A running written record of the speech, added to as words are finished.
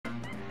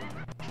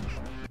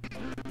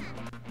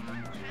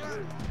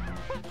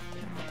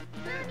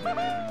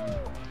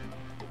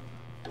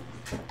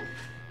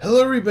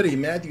Hello everybody,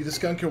 Matthew the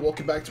Skunk here.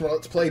 Welcome back to our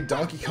Let's Play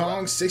Donkey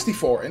Kong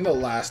 64. In the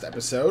last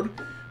episode,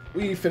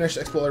 we finished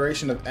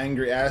exploration of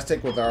Angry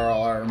Aztec with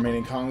all our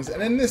remaining Kongs,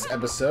 and in this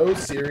episode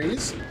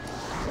series,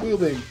 we'll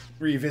be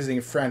revisiting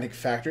Frantic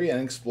Factory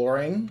and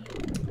exploring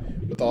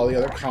with all the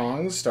other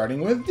Kongs, starting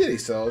with Diddy.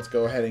 So let's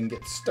go ahead and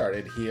get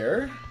started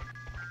here.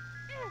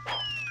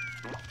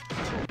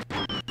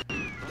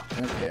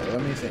 Okay,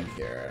 let me think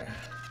here.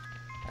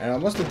 I know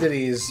most of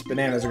Diddy's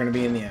bananas are going to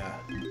be in the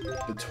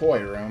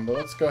toy room, but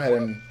let's go ahead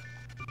and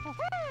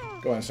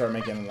start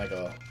making like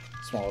a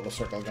small little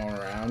circle going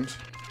around.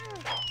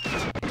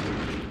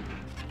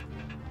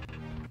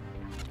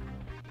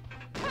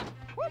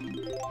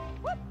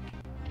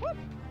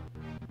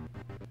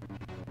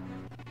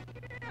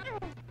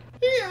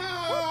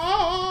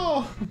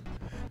 Yeah!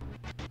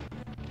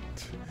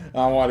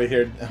 I wanted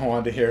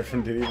to hear it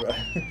from Diddy, but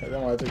I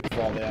don't want to take the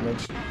fall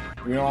damage.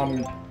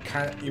 Even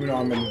though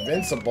I'm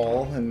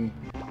invincible and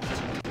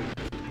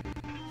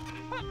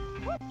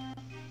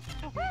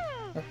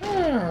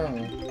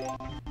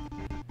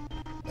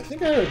I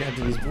think I already got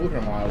Diddy's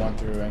blueprint while I went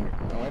through, and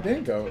no,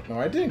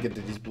 I didn't get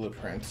Diddy's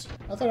blueprints.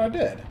 I thought I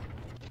did.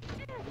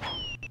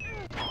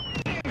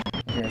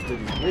 Here's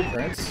Diddy's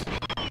blueprints.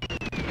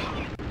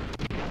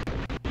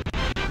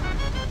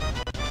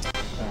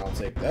 I'll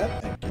take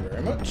that. Thank you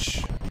very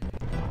much. I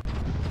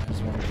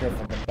just want to be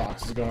careful with the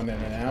boxes going in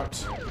and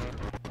out.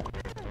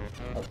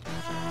 Oh. I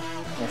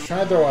was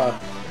trying to throw a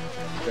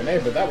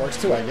grenade, but that works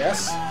too, I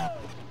guess.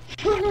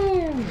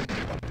 Woohoo!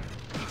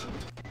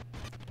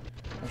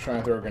 I was trying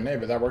to throw a grenade,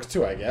 but that works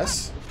too, I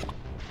guess.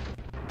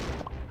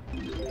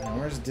 Now,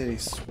 where's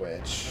Diddy's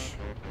switch?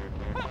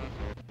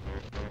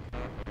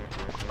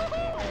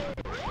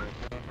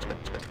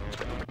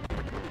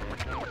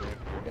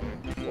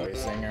 Boy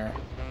singer.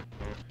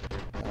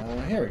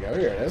 Here we go.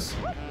 Here it is.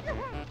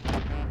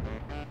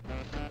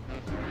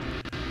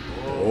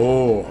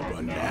 Oh,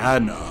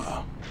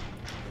 banana.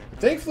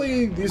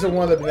 Thankfully, these are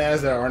one of the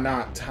bananas that are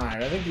not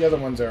timed. I think the other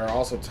ones are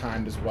also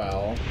timed as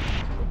well,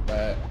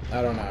 but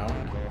I don't know.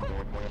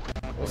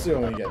 We'll see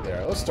when we get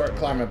there. Let's start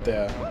climbing up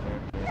the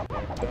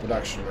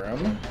production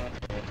room.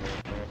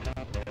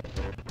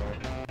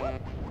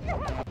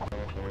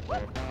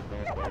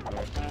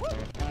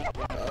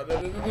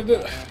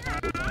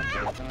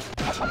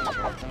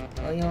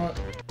 Oh, you know what?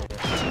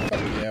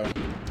 Fuck you.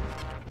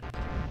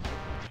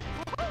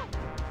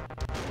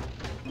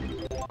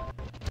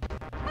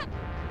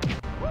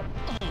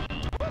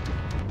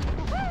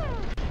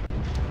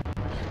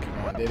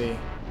 Come on, Diddy.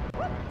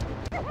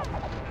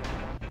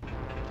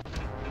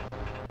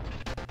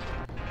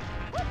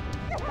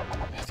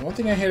 The one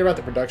thing I hate about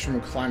the production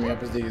room climbing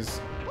up is these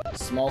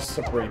small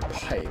slippery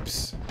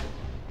pipes,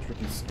 which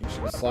you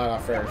can slide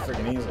off very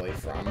freaking easily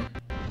from.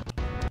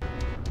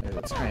 There's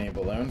a tiny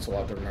balloon, so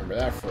we'll have to remember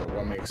that for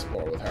when we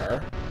explore with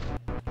her.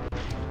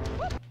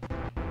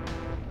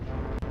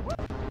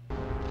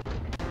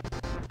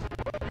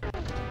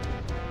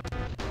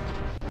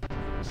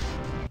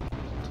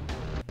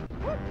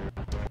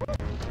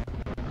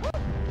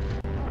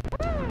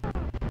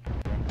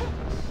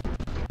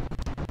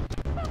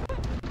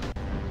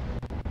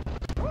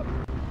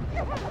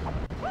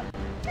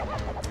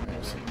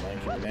 There's some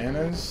lanky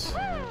bananas.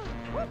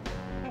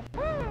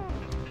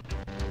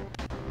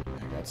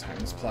 Time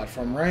this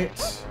platform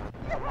right.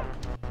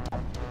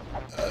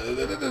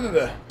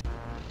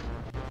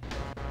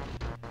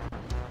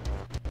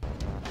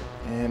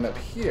 And up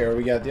here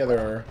we got the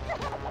other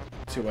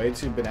two-way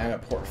to banana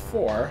port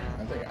 4.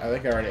 I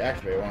think I already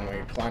activated when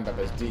we climbed up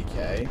as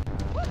DK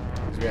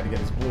because we had to get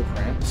his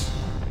blueprint.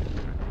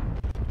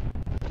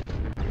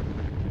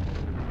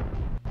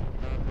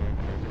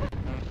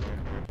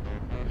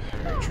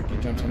 Alright, tricky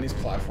jumps on these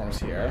platforms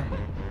here.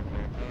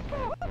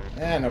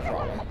 No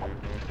problem.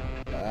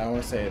 I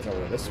want to say it's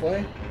over this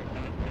way.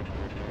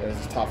 There's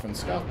the Toff and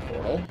Scuff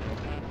portal.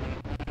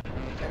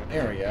 And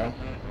there we go.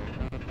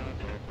 So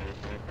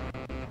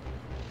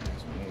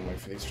I'm going to wait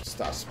for these to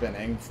stop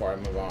spinning before I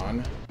move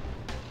on.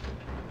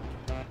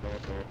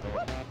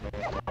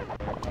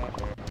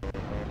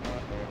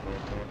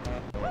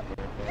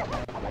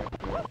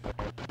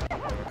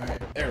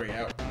 Alright, there we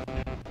go.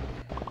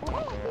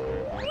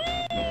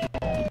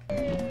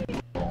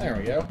 There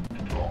we go.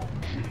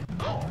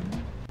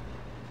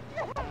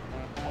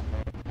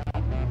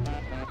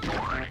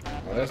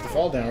 Well, there's the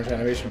fall damage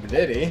animation for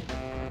Diddy.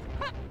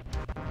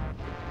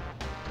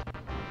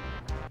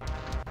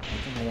 I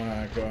think I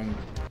want to go and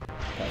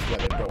past the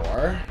other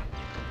door.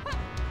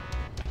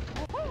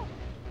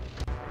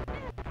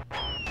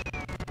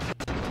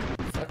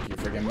 Fuck you,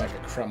 friggin'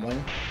 Mecha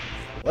Crumbling.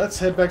 Let's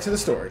head back to the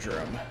storage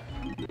room.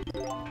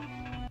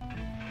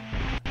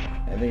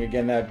 I think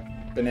again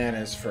that banana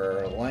is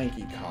for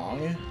Lanky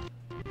Kong.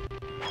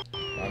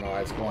 I don't know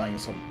why it's glowing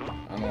so. I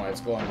don't know why it's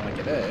glowing like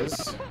it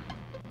is.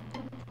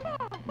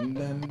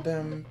 Dun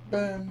dum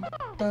bum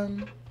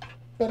bum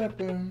ba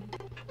boom.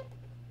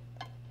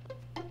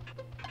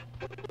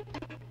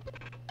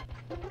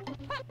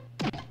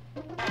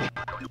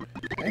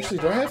 Actually,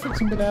 do I have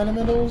some banana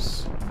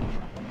middles?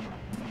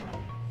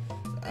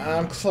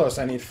 I'm close.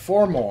 I need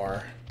 4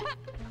 more.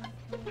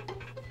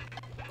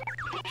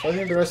 So I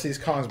think the rest of these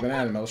Kong's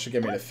banana mills should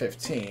get me to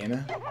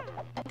 15.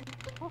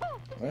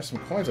 There's some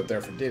coins up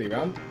there for Diddy,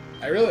 but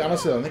I really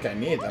honestly don't think I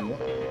need them.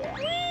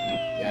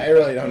 Yeah, I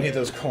really don't need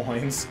those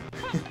coins.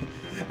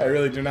 I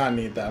really do not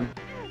need them.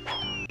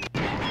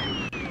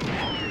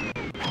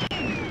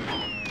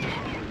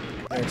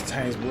 There's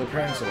Tiny's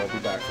blueprint, so we'll be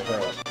back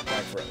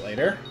for it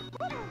later.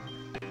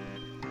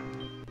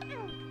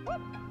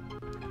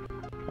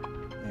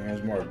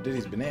 There's more of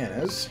Diddy's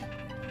bananas.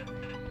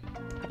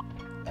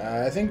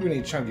 I think we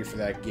need Chunky for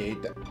that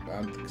gate,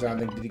 because I don't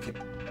think Diddy can...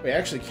 Wait,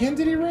 actually, can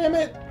Diddy ram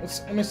it?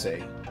 Let me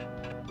see.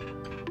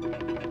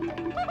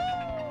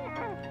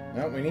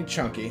 No, we need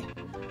Chunky.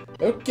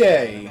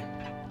 Okay.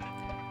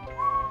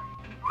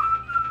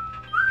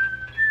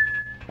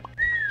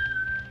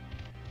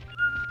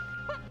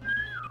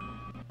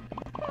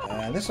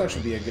 This will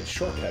actually be a good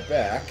shortcut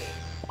back.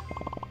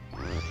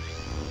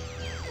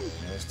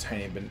 There's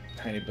tiny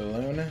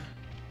balloon.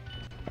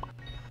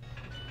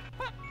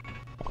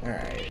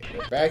 Alright,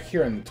 we're back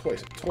here in the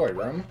toy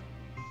room.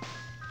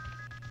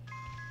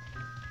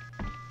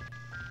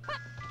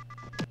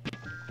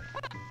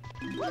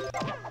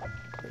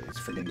 These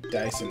freaking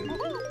dice and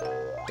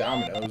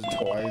dominoes,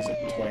 toy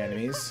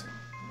enemies.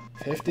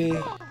 50,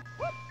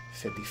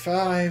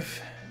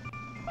 55,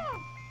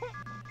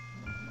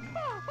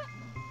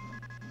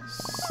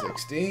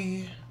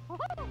 60.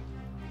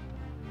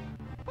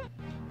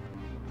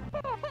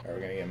 Are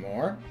we gonna get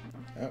more?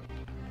 Oh.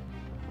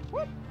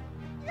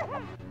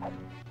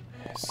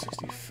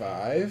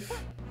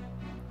 65.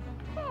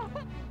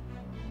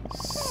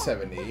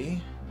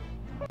 70.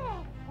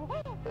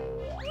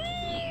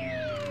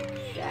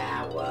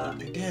 Shower.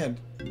 They did.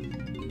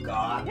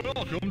 God.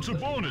 Welcome to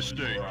bonus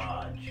stage.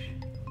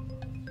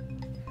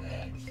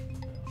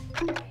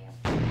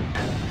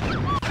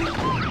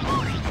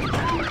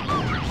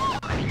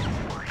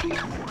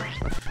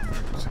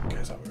 So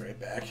guys, I'll be right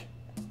back.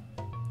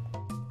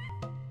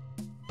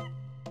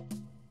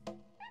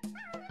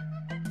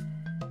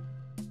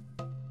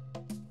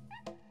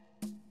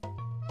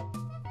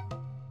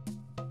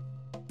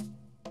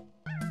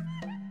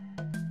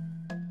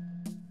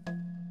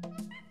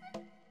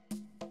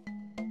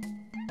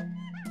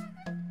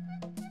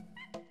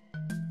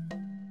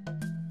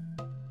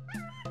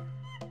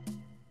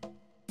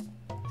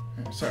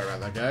 Sorry about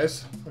that,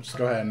 guys. Let's just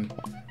go ahead and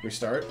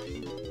restart.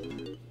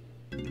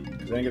 Because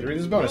I didn't get to read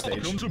this bonus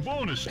stage. Welcome to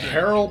bonus stage.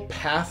 Peril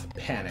Path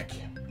Panic.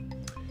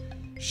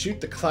 Shoot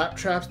the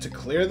claptraps to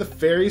clear the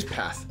fairy's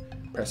path.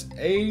 Press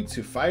A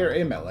to fire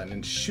a melon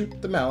and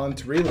shoot the melon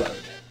to reload.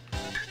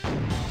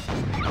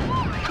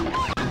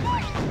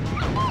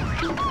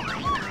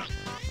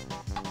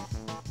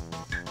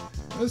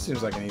 This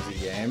seems like an easy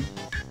game.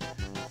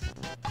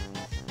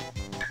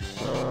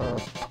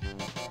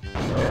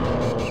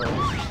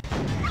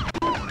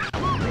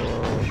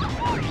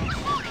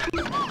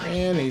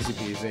 And easy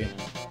peasy.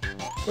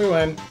 We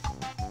win.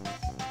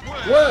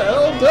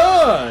 Well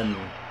done!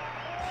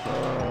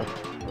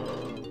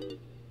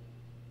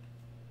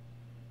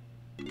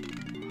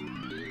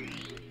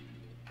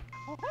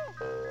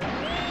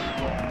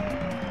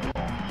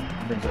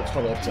 Brings our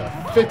total up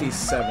to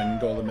 57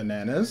 golden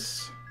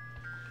bananas.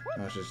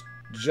 Let's just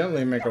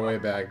gently make our way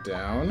back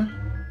down.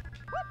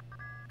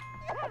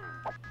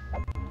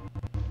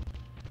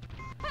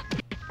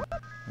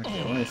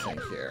 Okay, let me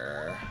think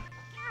here.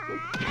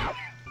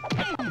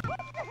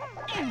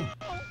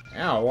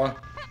 Ow.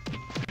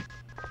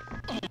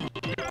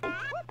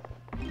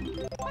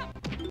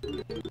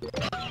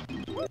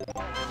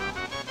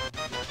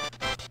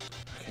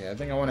 Okay, I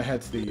think I want to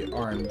head to the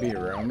R&B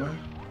room.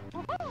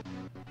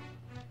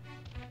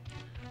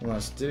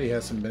 Unless Diddy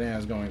has some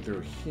bananas going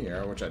through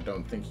here, which I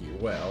don't think he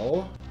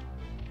will.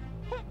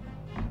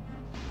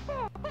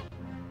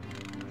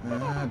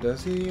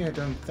 Does he? I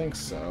don't think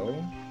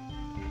so.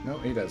 No,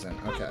 he doesn't.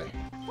 Okay.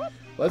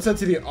 Let's head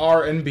to the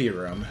R&B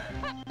room.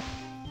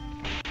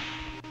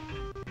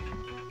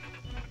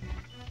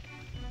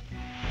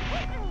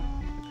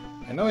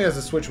 I know he has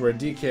a switch where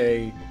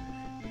DK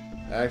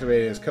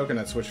activated his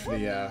coconut switch for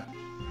the,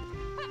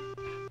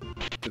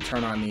 to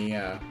turn on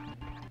the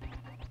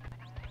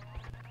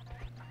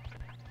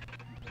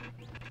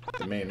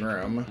main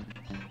room.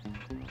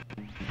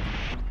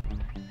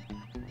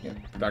 Yeah,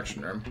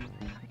 production room.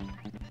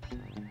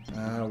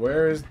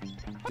 Where is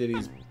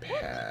Diddy's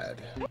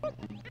pad?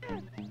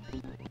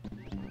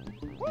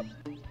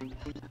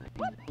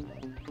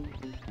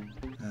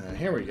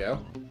 Here we go.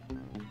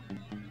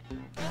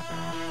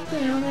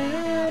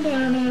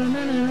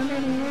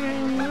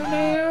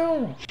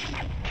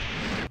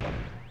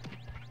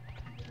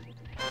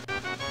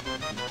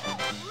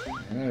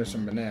 And there's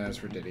some bananas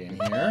for Diddy in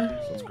here,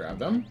 so let's grab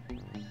them.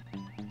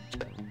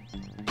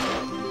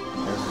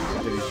 There's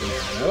Diddy's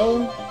banana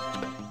middle.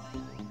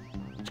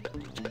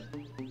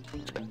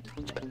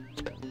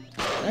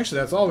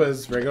 Actually, that's all of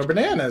his regular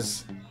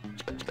bananas.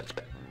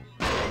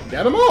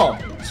 Got them all!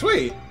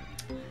 Sweet!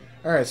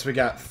 Alright, so we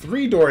got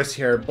 3 doors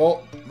here,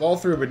 all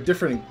through with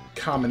different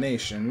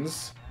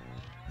combinations.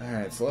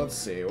 Alright, so let's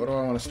see. What do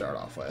I want to start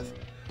off with?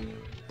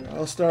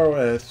 I'll start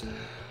with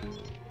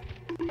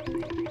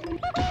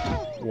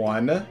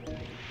 1,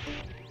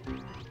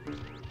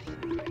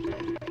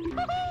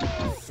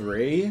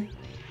 3,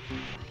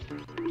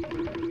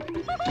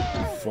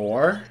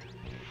 4,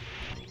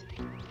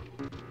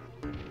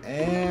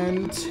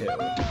 and 2.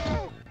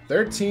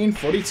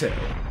 1342.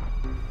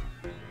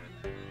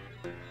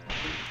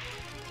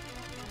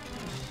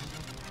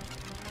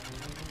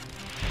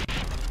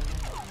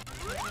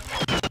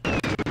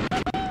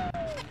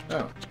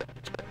 Oh.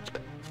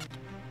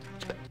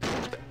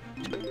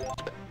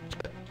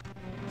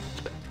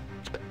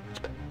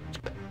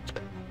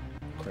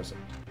 Of course,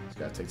 it's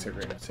gotta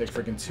take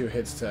freaking 2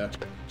 hits to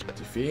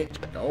defeat.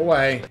 Go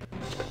away.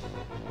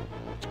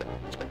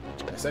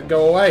 I said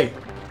go away.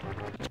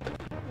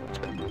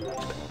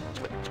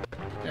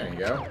 There you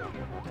go.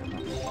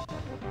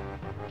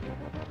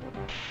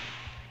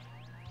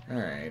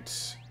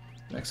 Alright.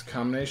 Next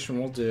combination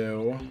we'll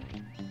do...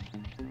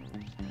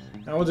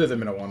 Now we'll do the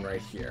middle one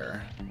right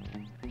here.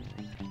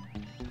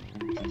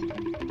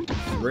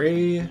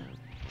 3,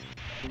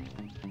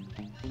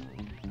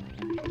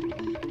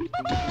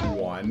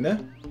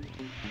 1,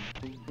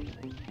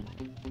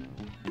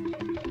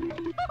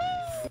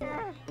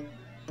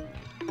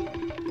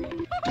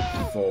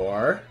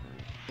 4,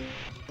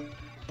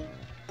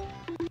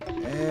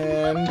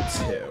 and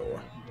 2.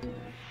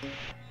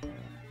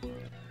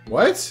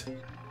 What?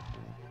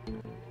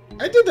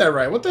 I did that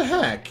right. What the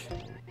heck?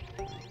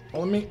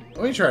 Well, let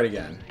me try it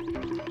again.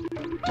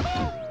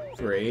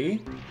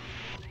 3,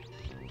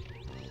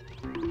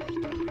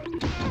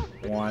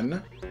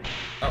 1.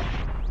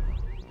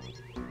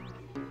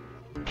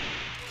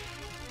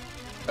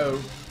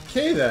 Oh.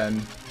 Okay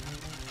then.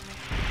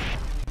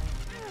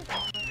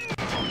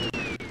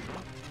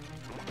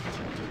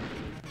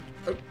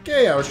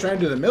 Okay, I was trying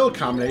to do the middle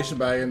combination,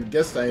 but I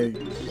guess I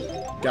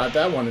got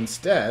that one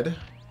instead.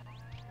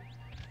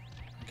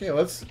 Okay,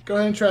 let's go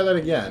ahead and try that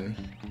again.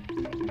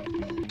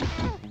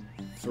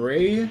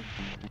 3.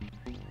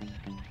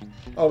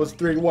 Oh, it's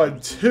 3, 1,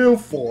 2,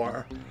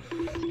 4.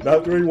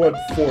 Not 3, 1,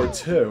 4,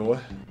 2.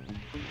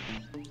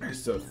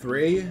 So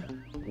 3,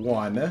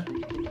 1,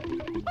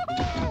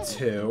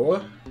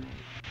 2,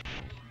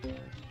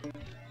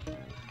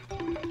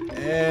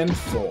 and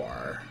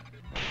 4.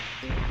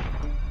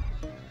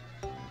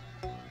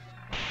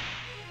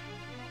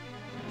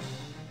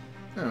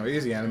 Oh,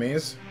 easy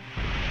enemies.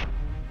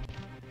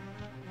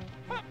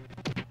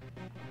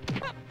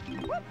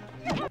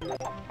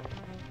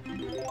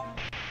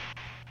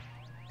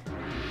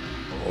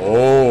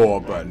 Oh, a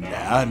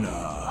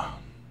banana.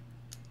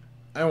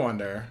 I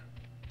wonder.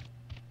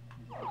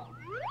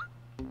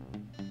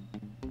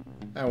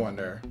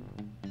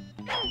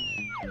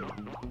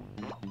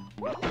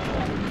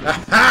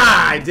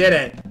 Aha! I did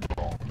it!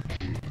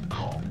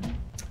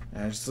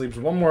 And just leaves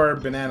one more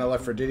banana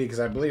left for Diddy, because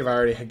I believe I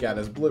already got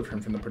his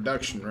blueprint from the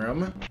production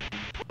room.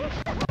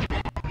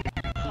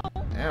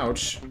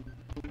 Ouch.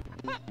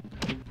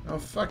 Oh,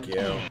 fuck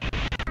you.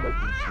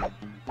 I'll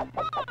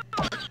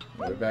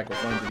be back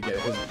with one to get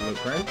his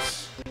blueprint.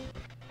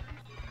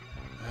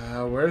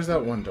 Where's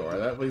that one door?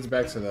 That leads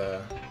back to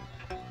the...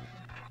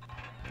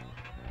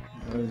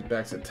 That leads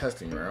back to the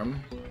testing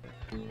room.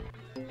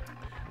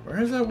 Where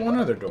is that one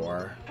other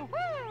door? Oh,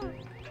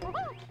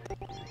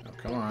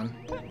 come on.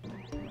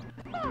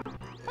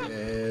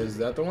 Is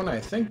that the one? I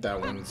think that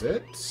one's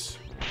it.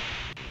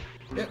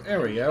 Yep,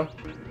 there we go.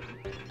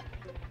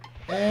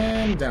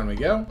 And down we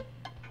go.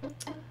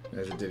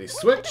 There's a Diddy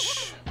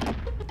switch.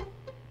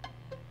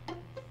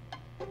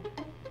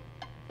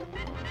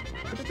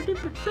 Welcome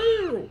to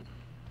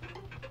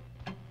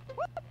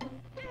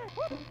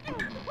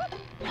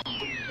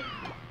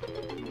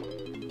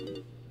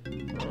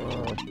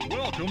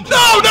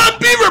No, not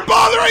Beaver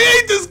Bother! I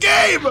hate this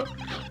game!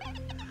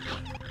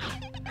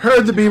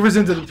 Herd the beavers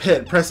into the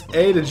pit. Press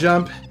A to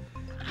jump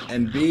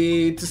and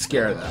B to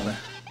scare them.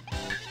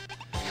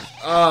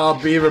 Oh,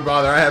 Beaver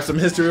Bother, I have some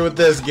history with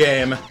this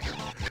game.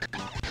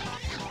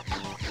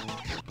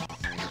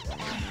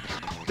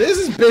 This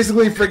is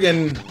basically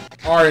friggin'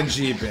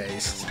 RNG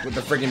based with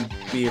the friggin'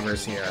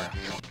 beavers here.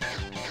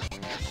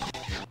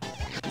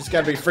 You just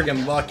gotta be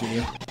friggin'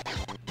 lucky.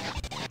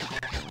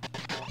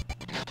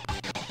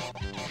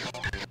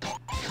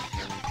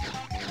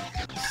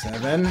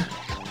 Seven.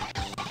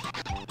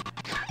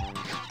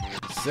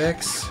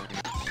 6,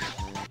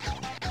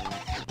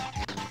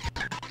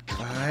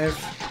 5,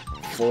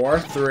 4,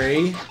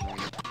 3,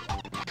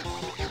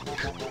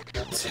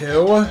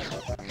 2.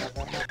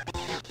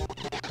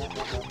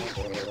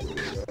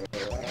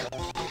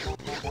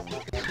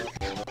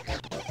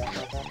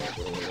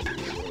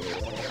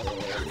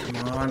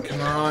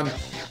 Come on.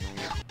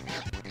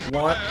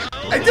 1.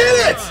 I did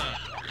it!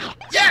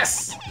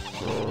 Yes!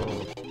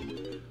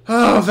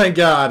 Oh, thank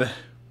God.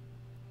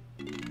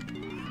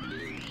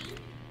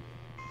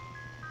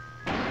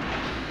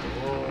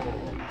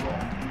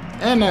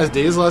 And as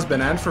Diesel has been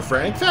added for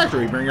Frantic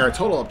Factory, bringing our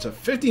total up to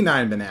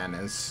 59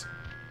 bananas.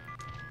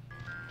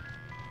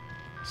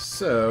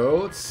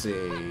 So, let's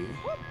see.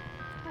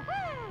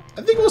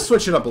 I think we'll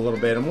switch it up a little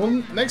bit,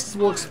 and next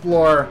we'll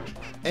explore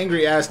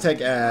Angry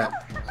Aztec at...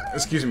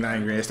 Excuse me, not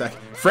Angry Aztec.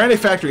 Frantic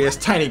Factory as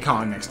Tiny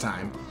Kong next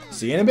time.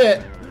 See you in a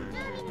bit.